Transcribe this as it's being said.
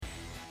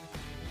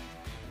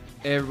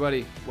Hey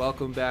everybody,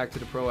 welcome back to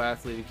the Pro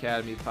Athlete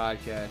Academy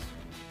podcast,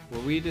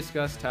 where we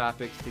discuss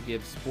topics to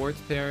give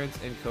sports parents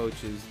and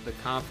coaches the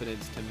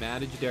confidence to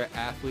manage their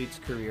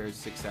athletes' careers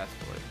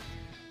successfully.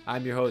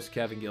 I'm your host,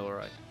 Kevin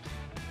Gilroy.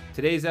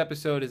 Today's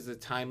episode is a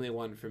timely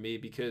one for me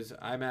because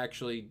I'm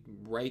actually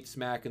right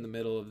smack in the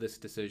middle of this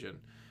decision.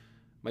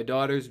 My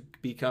daughter's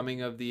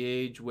becoming of the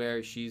age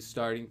where she's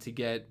starting to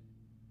get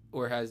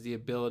or has the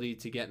ability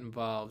to get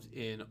involved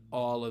in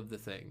all of the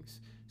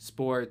things.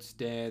 Sports,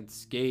 dance,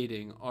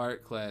 skating,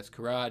 art class,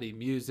 karate,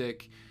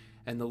 music,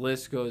 and the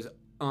list goes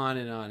on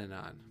and on and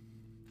on.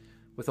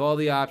 With all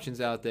the options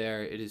out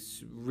there, it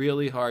is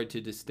really hard to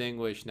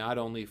distinguish not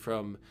only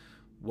from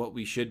what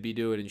we should be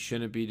doing and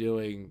shouldn't be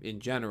doing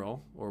in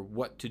general, or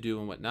what to do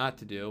and what not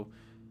to do,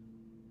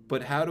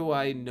 but how do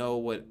I know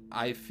what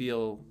I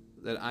feel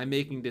that I'm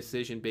making a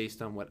decision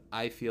based on what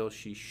I feel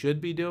she should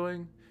be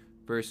doing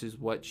versus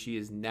what she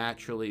is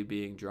naturally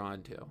being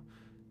drawn to?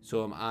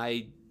 So am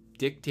I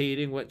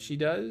dictating what she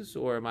does,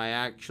 or am I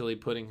actually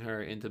putting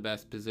her into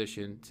best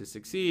position to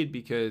succeed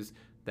because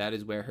that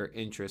is where her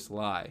interests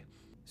lie?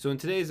 So in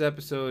today's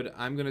episode,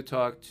 I'm going to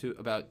talk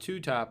about two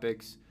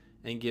topics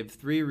and give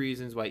 3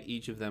 reasons why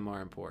each of them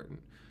are important.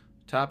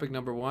 Topic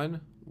number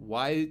 1,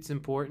 why it's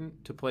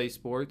important to play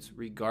sports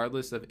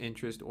regardless of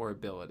interest or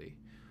ability.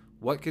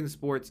 What can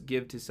sports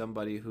give to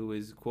somebody who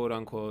is quote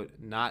unquote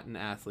not an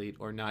athlete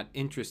or not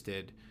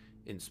interested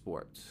in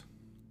sports?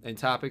 And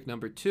topic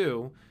number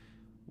 2,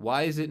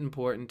 why is it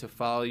important to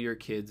follow your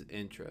kid's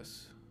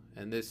interests?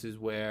 And this is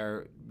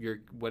where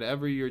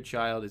whatever your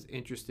child is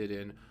interested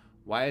in,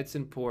 why it's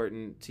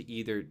important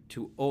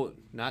to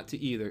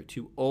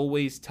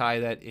always tie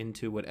that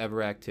into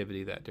whatever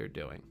activity that they're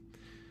doing.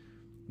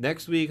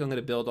 Next week, I'm going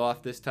to build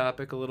off this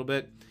topic a little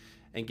bit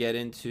and get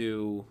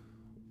into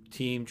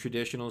team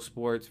traditional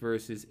sports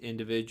versus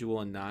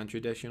individual and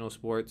non-traditional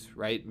sports,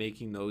 right?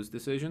 Making those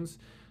decisions.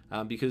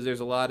 Because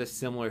there's a lot of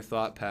similar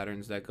thought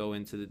patterns that go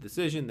into the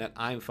decision that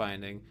I'm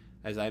finding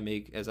as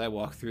I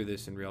walk through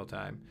this in real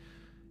time.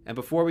 And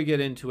before we get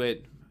into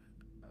it,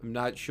 I'm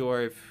not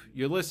sure if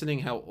you're listening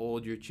how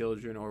old your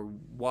children or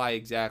why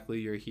exactly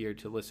you're here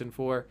to listen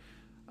for.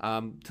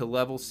 To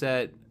level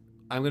set,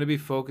 I'm going to be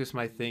focused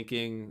my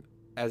thinking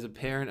as a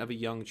parent of a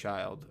young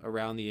child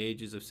around the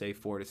ages of say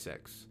 4 to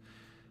 6.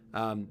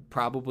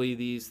 Probably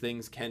these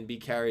things can be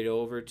carried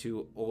over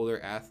to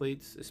older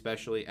athletes,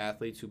 especially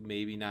athletes who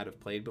maybe not have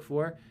played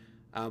before.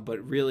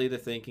 But really the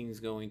thinking is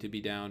going to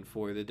be down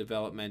for the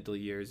developmental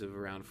years of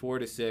around 4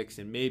 to 6,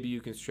 and maybe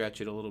you can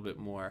stretch it a little bit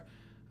more.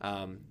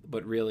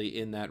 But really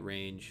in that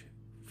range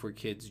for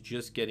kids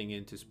just getting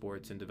into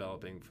sports and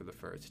developing for the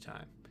first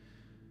time.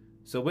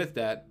 So with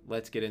that,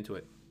 let's get into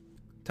it.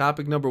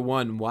 Topic number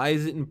 1, why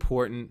is it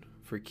important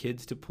for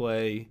kids to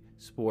play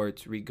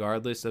sports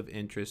regardless of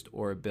interest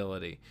or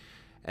ability?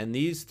 And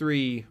these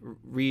 3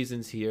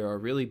 reasons here are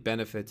really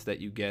benefits that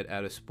you get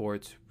out of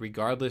sports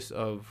regardless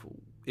of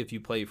if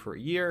you play for a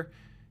year,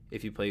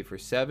 if you play for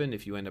 7,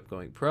 if you end up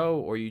going pro,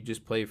 or you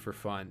just play for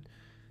fun.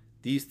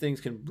 These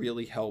things can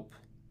really help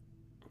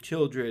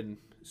children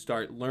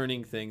start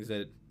learning things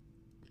that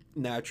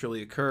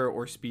naturally occur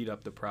or speed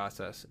up the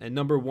process. And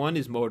number 1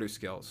 is motor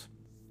skills.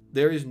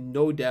 There is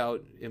no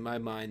doubt in my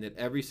mind that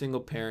every single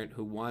parent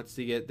who wants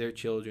to get their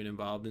children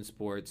involved in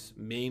sports,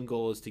 main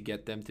goal is to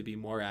get them to be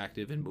more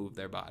active and move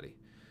their body.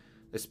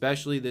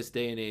 Especially this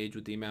day and age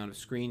with the amount of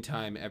screen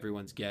time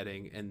everyone's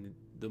getting and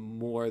the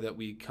more that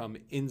we come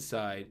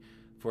inside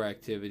for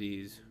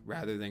activities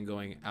rather than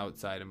going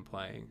outside and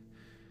playing.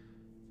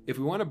 If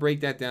we want to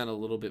break that down a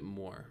little bit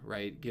more,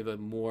 right, give a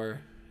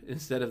more,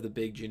 instead of the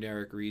big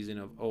generic reason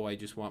of, oh, I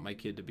just want my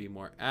kid to be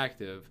more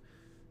active,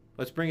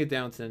 let's bring it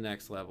down to the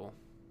next level.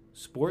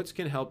 Sports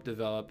can help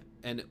develop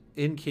and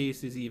in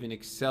cases even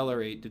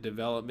accelerate the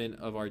development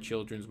of our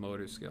children's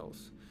motor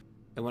skills.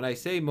 And when I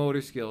say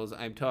motor skills,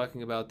 I'm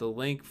talking about the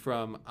link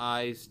from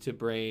eyes to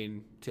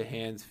brain to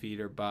hands, feet,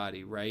 or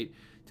body, right?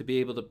 To be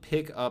able to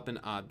pick up an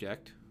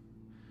object,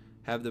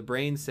 have the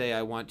brain say,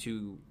 I want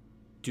to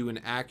do an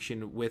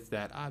action with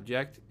that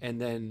object, and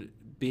then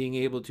being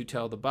able to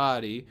tell the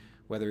body,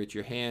 whether it's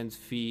your hands,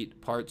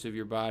 feet, parts of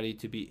your body,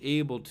 to be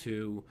able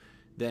to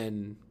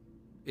then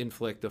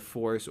inflict a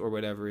force or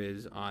whatever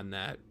is on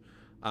that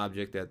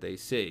object that they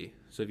see.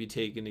 So if you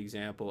take an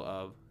example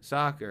of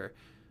soccer,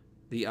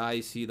 the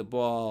eyes see the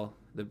ball,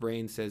 the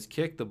brain says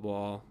kick the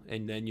ball,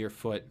 and then your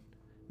foot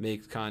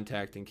makes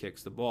contact and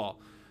kicks the ball.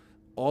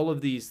 All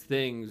of these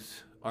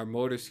things are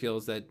motor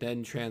skills that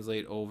then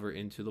translate over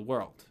into the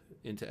world,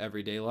 into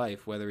everyday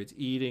life, whether it's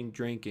eating,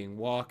 drinking,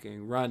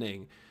 walking,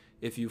 running.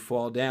 If you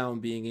fall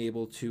down, being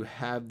able to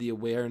have the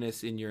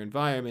awareness in your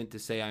environment to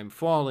say, I'm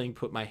falling,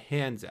 put my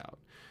hands out,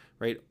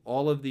 right?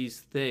 All of these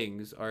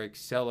things are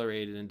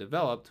accelerated and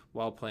developed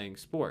while playing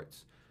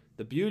sports.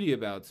 The beauty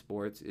about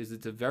sports is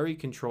it's a very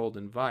controlled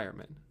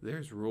environment.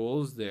 There's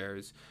rules,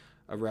 there's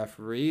a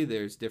referee,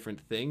 there's different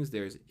things,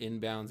 there's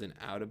inbounds and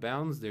out of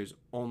bounds, there's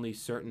only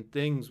certain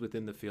things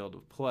within the field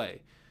of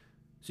play.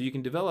 So you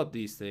can develop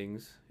these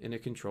things in a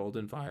controlled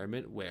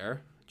environment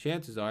where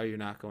chances are you're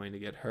not going to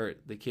get hurt.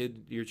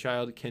 Your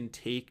child can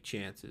take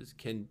chances,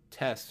 can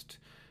test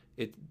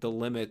the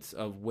limits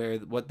of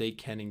what they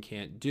can and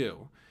can't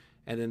do.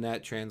 And then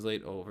that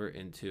translate over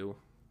into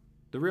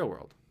the real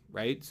world,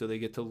 right? So they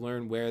get to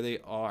learn where they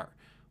are,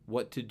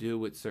 what to do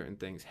with certain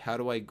things. How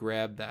do I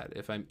grab that?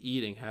 If I'm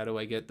eating, how do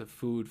I get the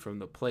food from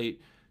the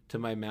plate to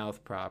my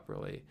mouth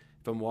properly?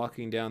 If I'm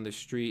walking down the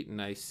street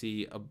and I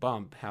see a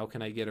bump, how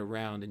can I get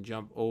around and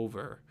jump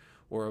over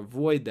or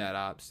avoid that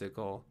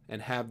obstacle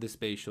and have the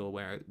spatial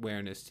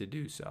awareness to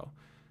do so?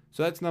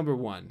 So that's number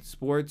one.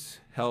 Sports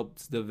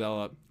helps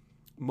develop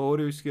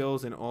motor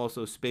skills and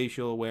also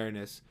spatial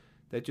awareness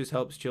that just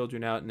helps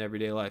children out in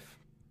everyday life.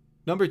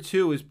 Number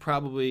two is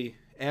probably,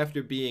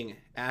 after being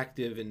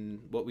active in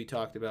what we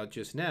talked about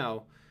just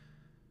now,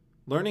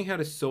 learning how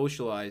to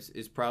socialize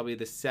is probably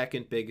the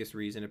second biggest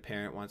reason a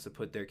parent wants to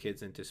put their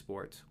kids into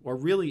sports or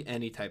really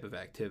any type of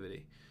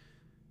activity.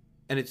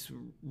 And it's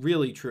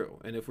really true.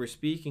 And if we're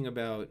speaking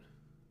about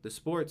the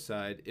sports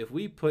side, if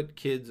we put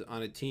kids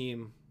on a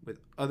team with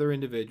other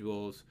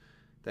individuals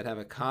that have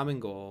a common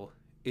goal,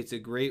 it's a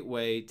great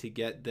way to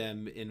get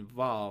them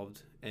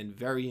involved and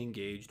very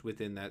engaged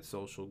within that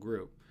social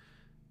group.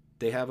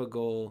 They have a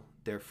goal,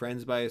 they're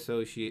friends by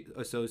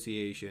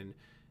association,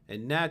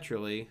 and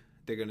naturally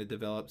they're going to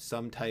develop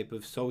some type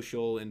of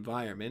social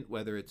environment,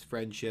 whether it's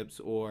friendships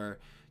or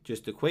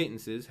just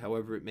acquaintances,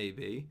 however it may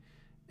be,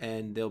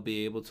 and they'll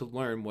be able to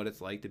learn what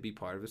it's like to be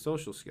part of a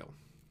social skill.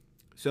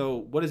 So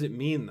what does it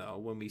mean, though,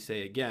 when we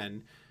say,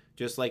 again,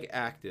 just like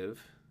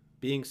active,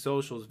 being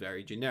social is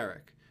very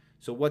generic.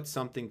 So what's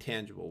something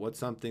tangible? What's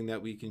something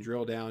that we can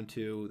drill down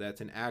to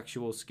that's an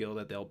actual skill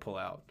that they'll pull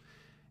out?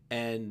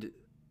 And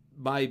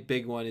my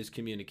big one is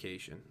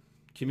communication.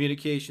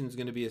 Communication is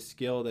going to be a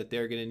skill that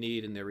they're going to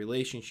need in their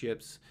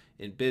relationships,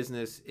 in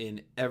business,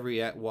 in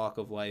every walk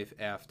of life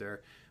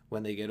after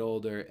when they get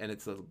older. And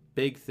it's a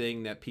big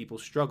thing that people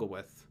struggle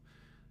with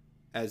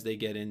as they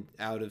get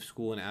out of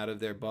school and out of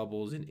their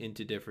bubbles and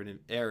into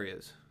different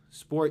areas.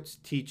 Sports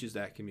teaches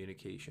that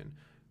communication.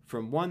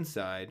 From one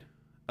side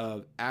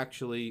of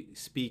actually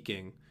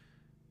speaking,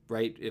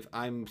 right? If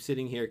I'm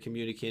sitting here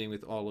communicating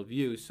with all of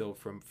you, so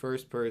from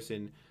first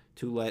person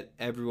to let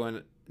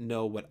everyone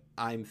know what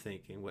I'm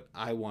thinking, what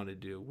I want to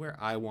do, where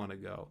I want to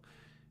go.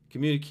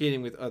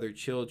 Communicating with other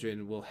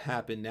children will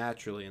happen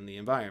naturally in the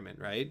environment,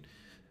 right?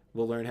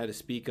 Will learn how to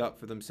speak up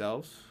for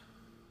themselves.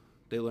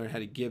 They learn how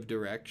to give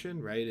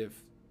direction, right?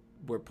 If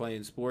we're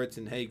playing sports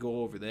and, hey,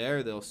 go over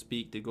there, they'll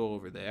speak to go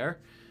over there.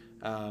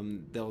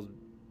 They'll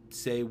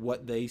say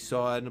what they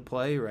saw in a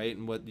play, right,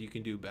 and what you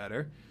can do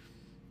better.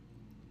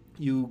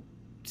 You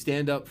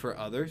stand up for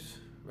others,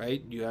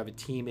 right? You have a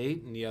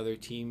teammate and the other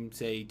team,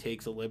 say,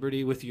 takes a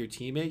liberty with your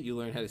teammate. You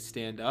learn how to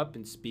stand up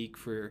and speak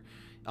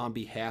on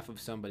behalf of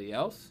somebody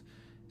else.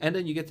 And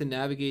then you get to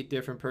navigate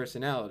different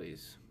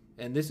personalities.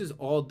 And this is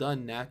all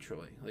done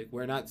naturally. Like,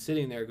 we're not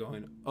sitting there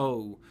going,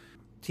 oh,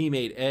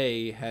 teammate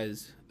A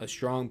has a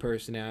strong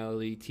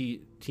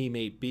personality,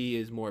 teammate B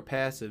is more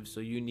passive, so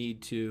you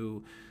need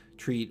to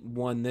treat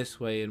one this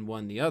way and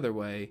one the other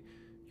way.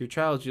 Your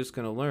child's just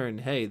going to learn,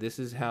 hey, this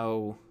is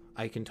how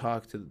I can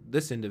talk to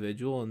this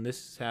individual, and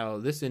this is how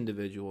this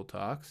individual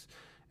talks.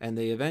 And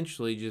they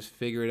eventually just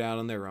figure it out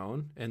on their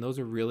own. And those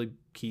are really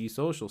key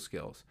social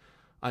skills.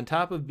 On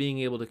top of being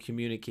able to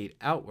communicate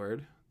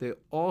outward, they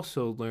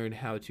also learn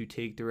how to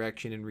take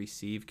direction and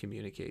receive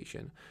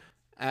communication.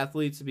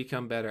 Athletes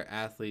become better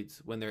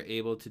athletes when they're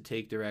able to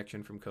take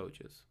direction from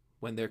coaches,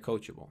 when they're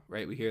coachable,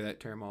 right? We hear that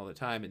term all the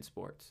time in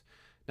sports.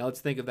 Now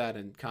let's think of that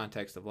in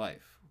context of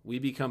life. We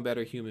become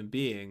better human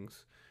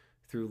beings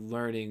through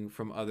learning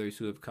from others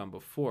who have come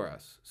before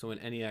us. So in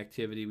any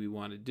activity we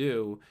want to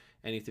do,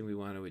 anything we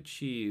want to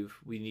achieve,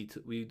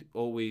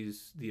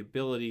 the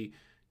ability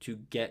to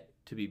get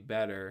to be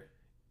better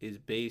is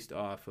based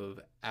off of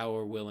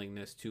our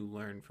willingness to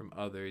learn from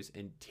others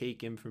and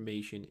take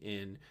information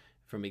in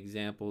from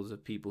examples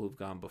of people who've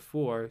gone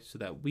before so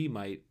that we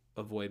might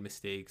avoid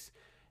mistakes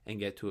and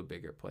get to a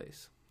bigger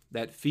place.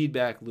 That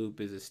feedback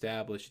loop is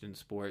established in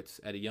sports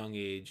at a young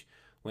age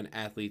when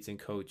athletes and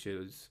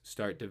coaches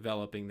start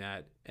developing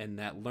that, and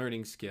that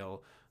learning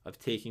skill of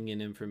taking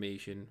in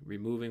information,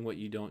 removing what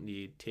you don't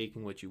need,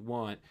 taking what you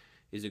want,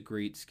 is a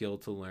great skill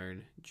to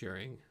learn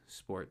during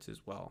sports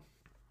as well.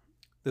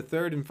 The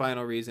third and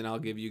final reason I'll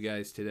give you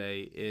guys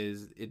today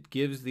is it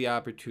gives the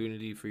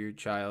opportunity for your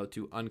child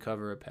to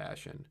uncover a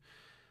passion.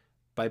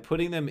 By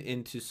putting them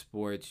into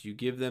sports, you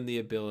give them the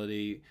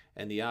ability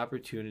and the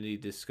opportunity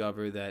to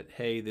discover that,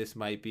 hey, this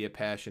might be a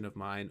passion of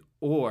mine,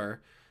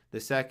 or the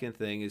second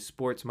thing is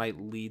sports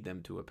might lead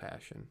them to a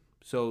passion.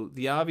 So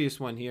the obvious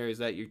one here is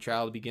that your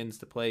child begins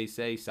to play,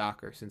 say,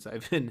 soccer, since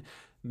I've been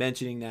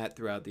mentioning that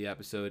throughout the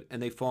episode,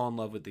 and they fall in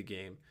love with the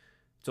game.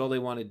 It's all they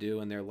want to do,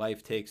 and their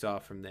life takes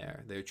off from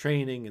there. They're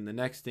training, and the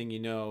next thing you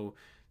know,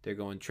 they're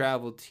going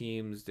travel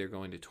teams, they're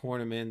going to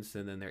tournaments,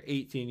 and then they're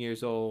 18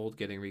 years old,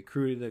 getting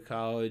recruited to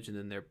college, and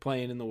then they're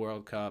playing in the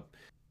World Cup.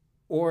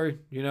 Or,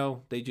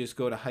 they just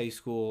go to high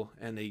school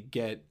and they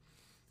get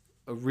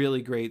a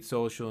really great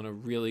social and a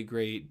really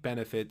great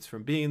benefits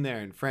from being there,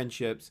 and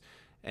friendships,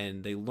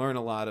 and they learn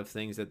a lot of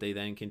things that they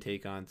then can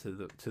take on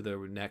to their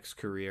next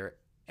career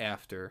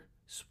after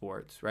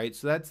sports, right?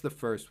 So that's the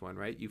first one,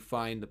 right? You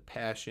find the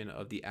passion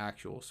of the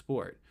actual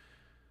sport.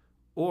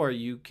 Or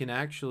you can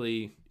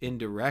actually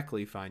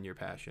indirectly find your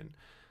passion.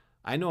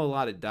 I know a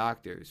lot of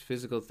doctors,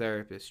 physical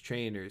therapists,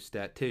 trainers,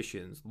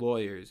 statisticians,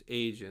 lawyers,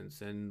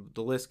 agents, and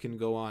the list can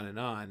go on. And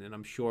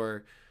I'm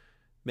sure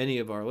many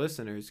of our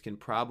listeners can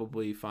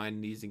probably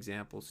find these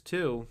examples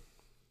too,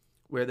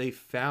 where they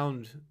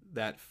found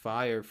that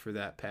fire for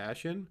that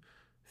passion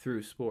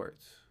through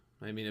sports.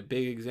 I mean, a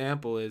big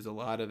example is a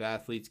lot of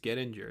athletes get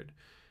injured,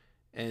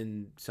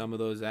 and some of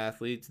those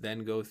athletes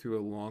then go through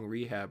a long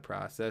rehab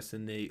process,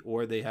 and they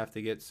have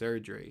to get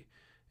surgery,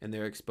 and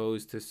they're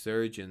exposed to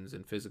surgeons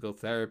and physical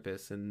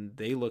therapists, and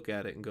they look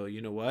at it and go,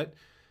 you know what?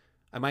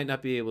 I might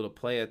not be able to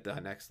play at the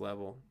next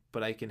level,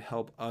 but I can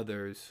help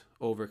others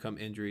overcome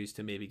injuries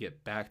to maybe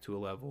get back to a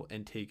level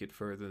and take it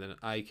further than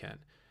I can.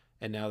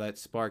 And now that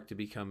spark to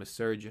become a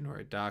surgeon or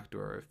a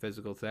doctor or a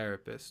physical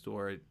therapist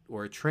or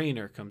a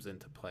trainer comes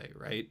into play,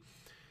 right?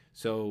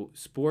 So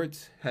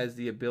sports has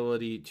the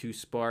ability to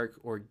spark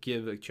or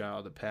give a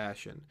child a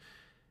passion.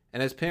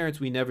 And as parents,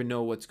 we never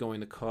know what's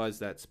going to cause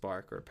that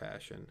spark or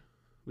passion.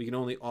 We can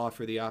only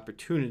offer the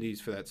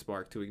opportunities for that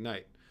spark to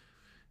ignite.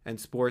 And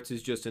sports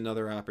is just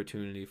another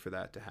opportunity for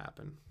that to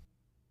happen.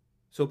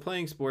 So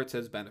playing sports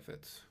has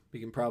benefits.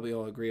 We can probably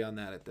all agree on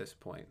that at this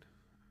point.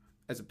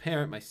 As a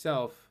parent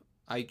myself,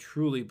 I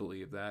truly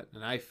believe that,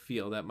 and I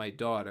feel that my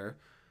daughter,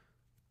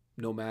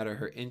 no matter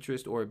her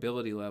interest or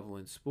ability level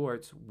in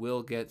sports,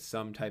 will get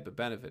some type of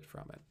benefit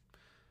from it.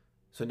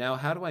 So now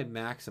how do I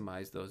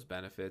maximize those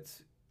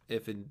benefits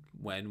if and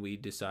when we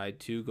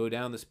decide to go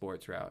down the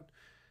sports route?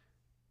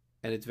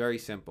 And it's very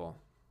simple.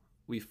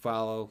 We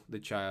follow the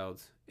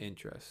child's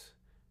interests.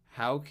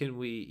 How can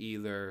we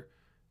either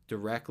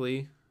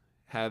directly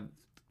have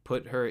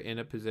put her in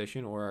a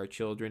position, or our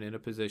children in a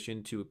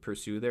position, to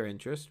pursue their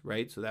interest,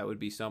 right? So that would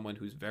be someone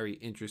who's very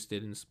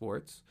interested in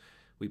sports.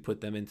 We put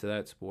them into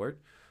that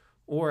sport.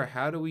 Or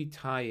how do we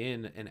tie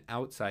in an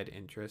outside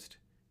interest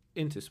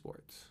into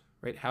sports,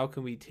 right? How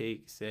can we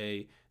take,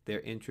 say, their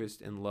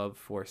interest and love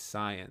for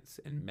science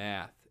and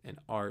math and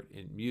art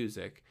and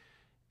music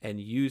and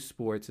use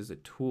sports as a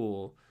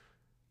tool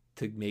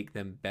to make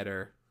them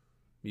better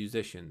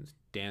musicians,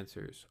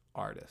 dancers,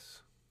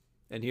 artists?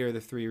 And here are the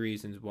 3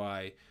 reasons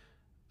why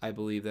I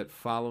believe that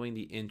following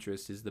the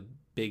interest is the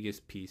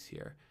biggest piece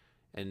here.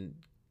 And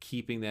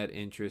keeping that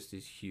interest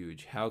is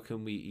huge. How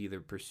can we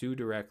either pursue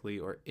directly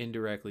or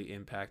indirectly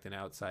impact an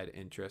outside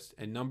interest?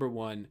 And number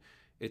 1,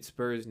 it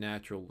spurs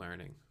natural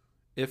learning.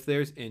 If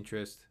there's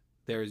interest,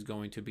 there is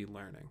going to be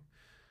learning.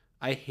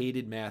 I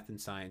hated math and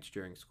science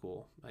during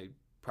school. I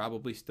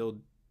probably still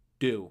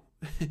do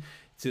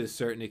to a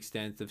certain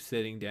extent, of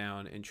sitting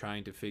down and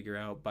trying to figure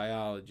out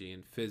biology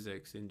and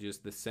physics and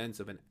just the sense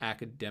of an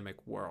academic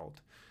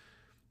world.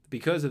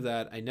 Because of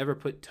that, I never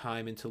put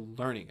time into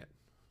learning it.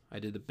 I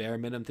did the bare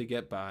minimum to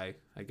get by.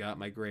 I got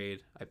my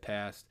grade. I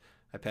passed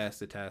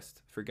the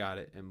test, forgot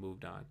it, and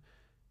moved on.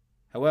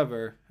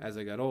 However, as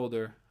I got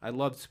older, I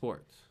loved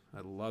sports.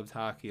 I loved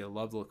hockey. I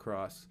loved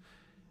lacrosse.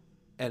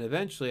 And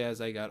eventually, as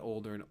I got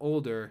older and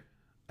older,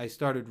 I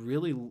started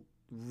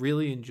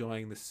really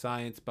enjoying the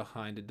science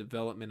behind the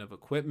development of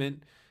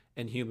equipment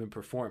and human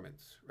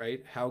performance,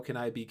 right? How can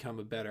I become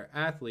a better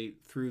athlete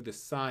through the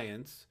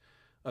science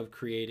of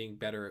creating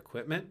better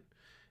equipment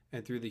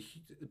and through the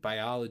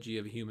biology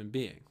of a human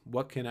being?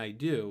 What can I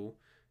do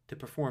to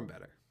perform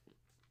better?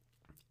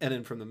 And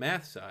then from the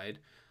math side,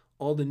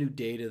 all the new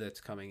data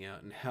that's coming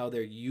out and how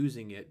they're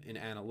using it in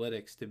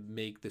analytics to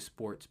make the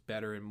sports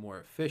better and more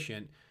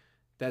efficient,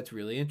 that's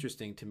really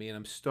interesting to me. And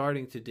I'm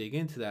starting to dig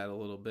into that a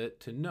little bit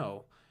to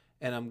know.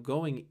 And I'm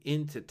going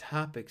into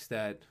topics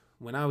that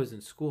when I was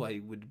in school,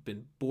 I would have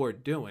been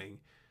bored doing.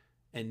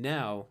 And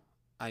now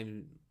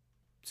I'm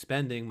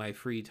spending my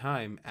free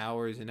time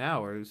hours and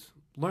hours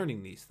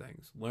learning these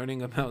things,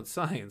 learning about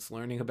science,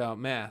 learning about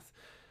math.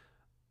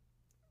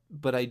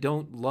 But I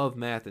don't love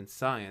math and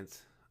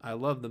science. I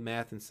love the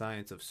math and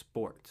science of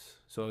sports.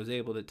 So I was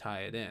able to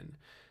tie it in.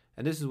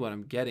 And this is what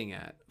I'm getting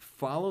at.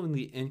 Following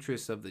the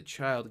interests of the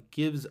child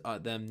gives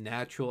them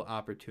natural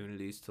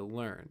opportunities to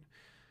learn.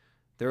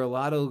 There are a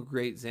lot of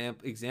great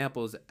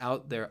examples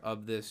out there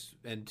of this,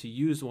 and to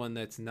use one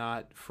that's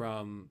not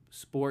from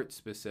sports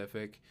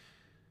specific,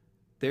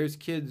 there's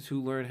kids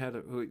who learn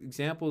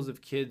examples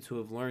of kids who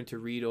have learned to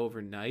read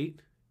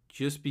overnight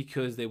just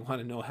because they want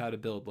to know how to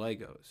build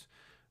Legos,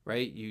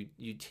 right?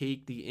 You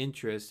take the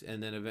interest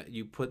and then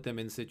you put them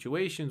in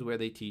situations where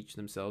they teach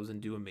themselves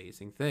and do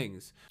amazing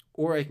things.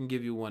 Or I can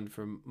give you one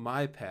from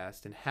my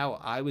past and how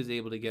I was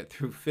able to get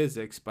through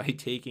physics by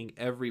taking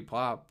every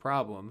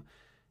problem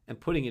and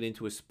putting it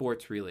into a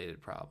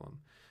sports-related problem.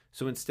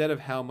 So instead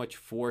of how much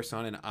force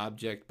on an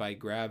object by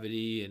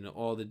gravity and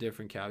all the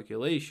different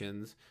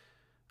calculations,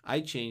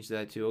 I changed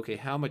that to, okay,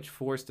 how much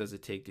force does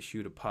it take to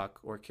shoot a puck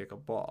or kick a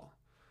ball,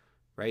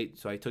 right?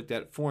 So I took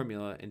that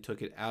formula and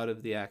took it out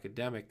of the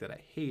academic that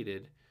I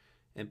hated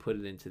and put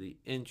it into the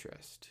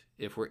interest.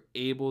 If we're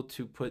able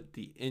to put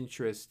the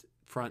interest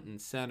front and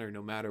center,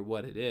 no matter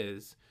what it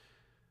is,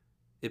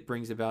 it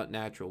brings about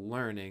natural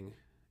learning,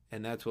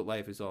 and that's what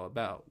life is all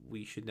about.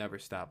 We should never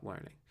stop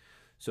learning.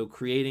 So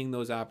creating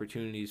those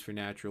opportunities for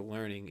natural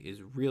learning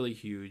is really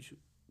huge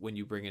when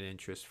you bring an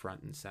interest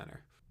front and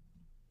center.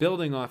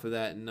 Building off of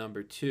that,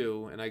 number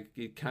two, and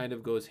it kind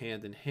of goes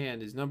hand in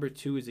hand, is number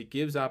two is it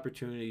gives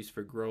opportunities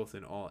for growth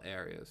in all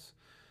areas.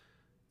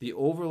 The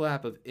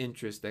overlap of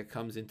interest that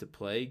comes into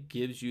play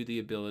gives you the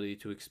ability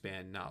to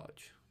expand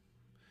knowledge.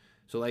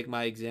 So like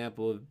my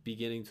example of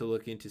beginning to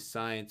look into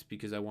science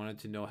because I wanted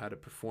to know how to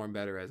perform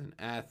better as an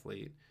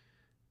athlete,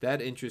 that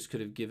interest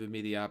could have given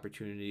me the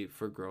opportunity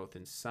for growth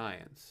in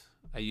science.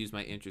 I used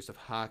my interest of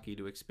hockey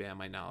to expand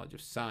my knowledge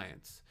of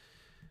science.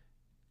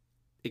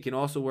 It can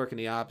also work in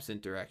the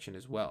opposite direction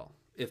as well.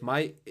 If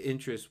my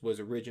interest was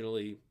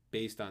originally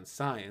based on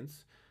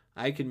science,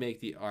 I could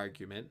make the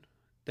argument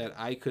that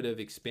I could have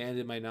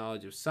expanded my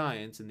knowledge of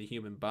science in the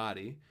human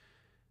body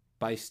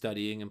by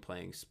studying and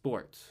playing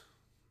sports.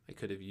 I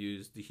could have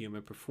used the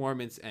human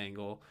performance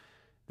angle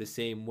the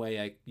same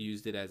way I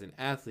used it as an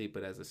athlete,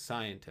 but as a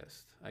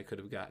scientist. I could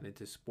have gotten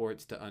into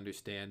sports to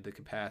understand the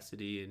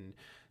capacity and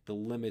the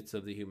limits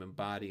of the human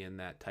body and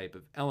that type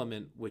of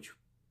element, which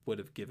would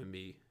have given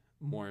me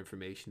more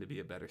information to be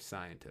a better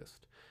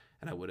scientist.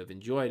 And I would have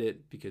enjoyed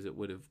it because it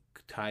would have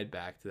tied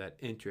back to that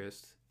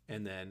interest,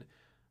 and then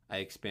I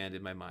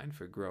expanded my mind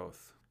for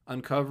growth.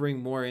 Uncovering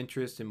more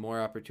interest and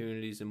more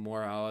opportunities and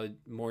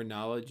more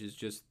knowledge is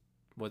just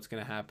what's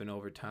going to happen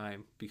over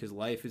time, because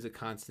life is a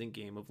constant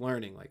game of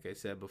learning, like I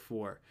said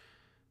before.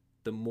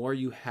 The more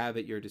you have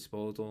at your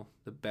disposal,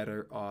 the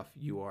better off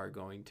you are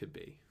going to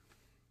be.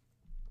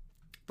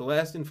 The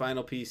last and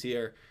final piece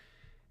here,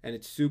 and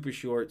it's super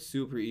short,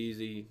 super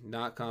easy,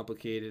 not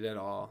complicated at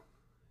all,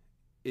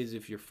 is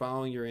if you're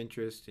following your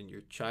interest and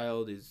your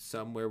child is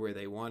somewhere where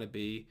they want to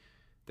be,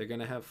 they're going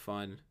to have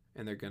fun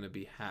and they're going to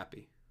be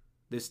happy.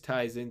 This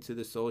ties into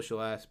the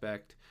social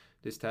aspect.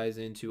 This ties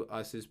into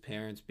us as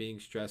parents being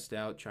stressed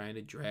out, trying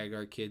to drag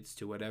our kids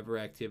to whatever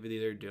activity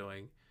they're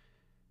doing.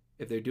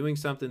 If they're doing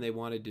something they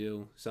want to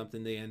do,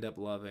 something they end up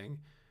loving,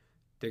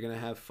 they're going to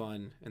have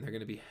fun and they're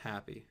going to be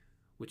happy,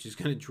 which is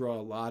going to draw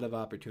a lot of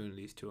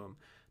opportunities to them.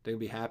 They're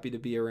going to be happy to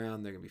be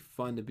around. They're going to be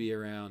fun to be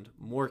around.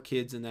 More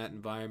kids in that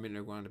environment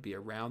are going to be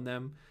around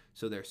them,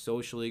 so they're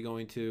socially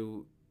going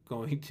to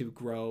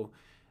grow,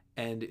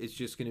 and it's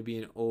just going to be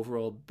an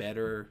overall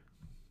better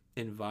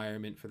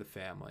environment for the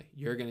family.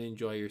 You're going to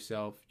enjoy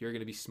yourself. You're going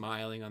to be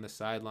smiling on the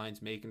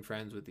sidelines, making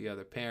friends with the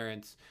other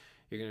parents.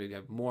 You're going to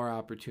have more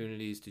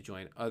opportunities to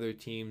join other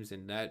teams,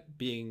 and that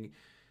being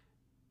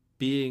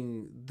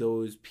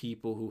those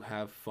people who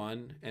have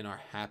fun and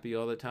are happy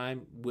all the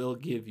time will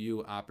give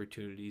you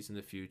opportunities in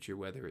the future,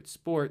 whether it's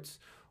sports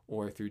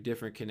or through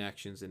different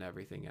connections and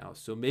everything else.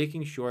 So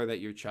making sure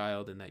that your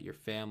child and that your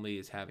family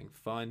is having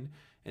fun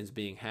and is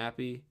being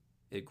happy,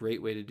 a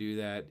great way to do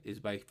that is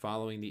by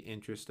following the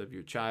interest of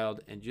your child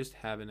and just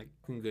having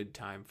a good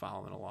time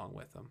following along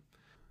with them.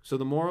 So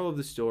the moral of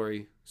the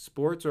story,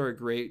 sports are a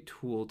great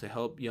tool to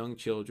help young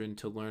children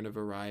to learn a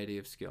variety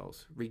of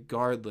skills,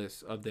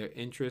 regardless of their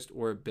interest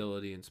or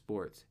ability in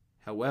sports.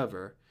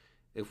 However,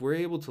 if we're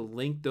able to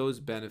link those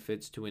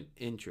benefits to an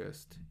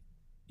interest,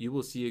 you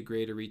will see a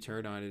greater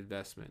return on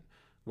investment,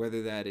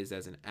 whether that is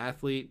as an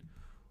athlete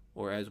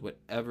or as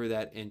whatever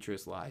that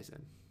interest lies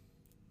in.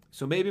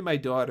 So maybe my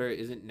daughter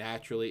isn't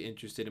naturally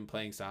interested in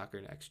playing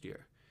soccer next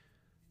year,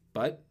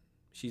 but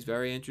she's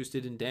very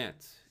interested in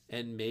dance.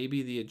 And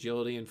maybe the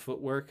agility and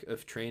footwork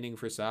of training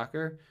for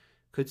soccer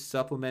could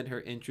supplement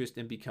her interest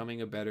in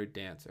becoming a better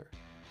dancer.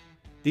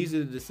 These are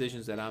the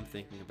decisions that I'm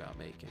thinking about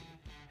making.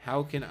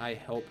 How can I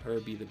help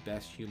her be the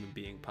best human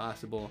being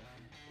possible?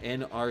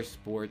 And are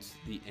sports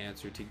the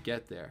answer to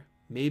get there?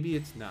 Maybe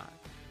it's not,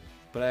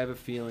 but I have a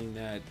feeling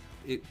that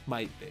it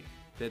might be,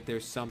 that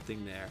there's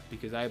something there,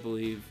 because I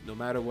believe no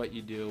matter what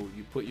you do,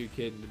 you put your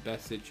kid in the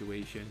best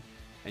situation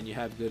and you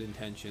have good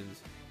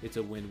intentions, it's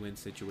a win-win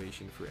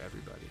situation for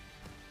everybody.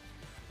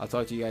 I'll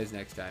talk to you guys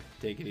next time.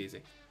 Take it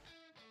easy.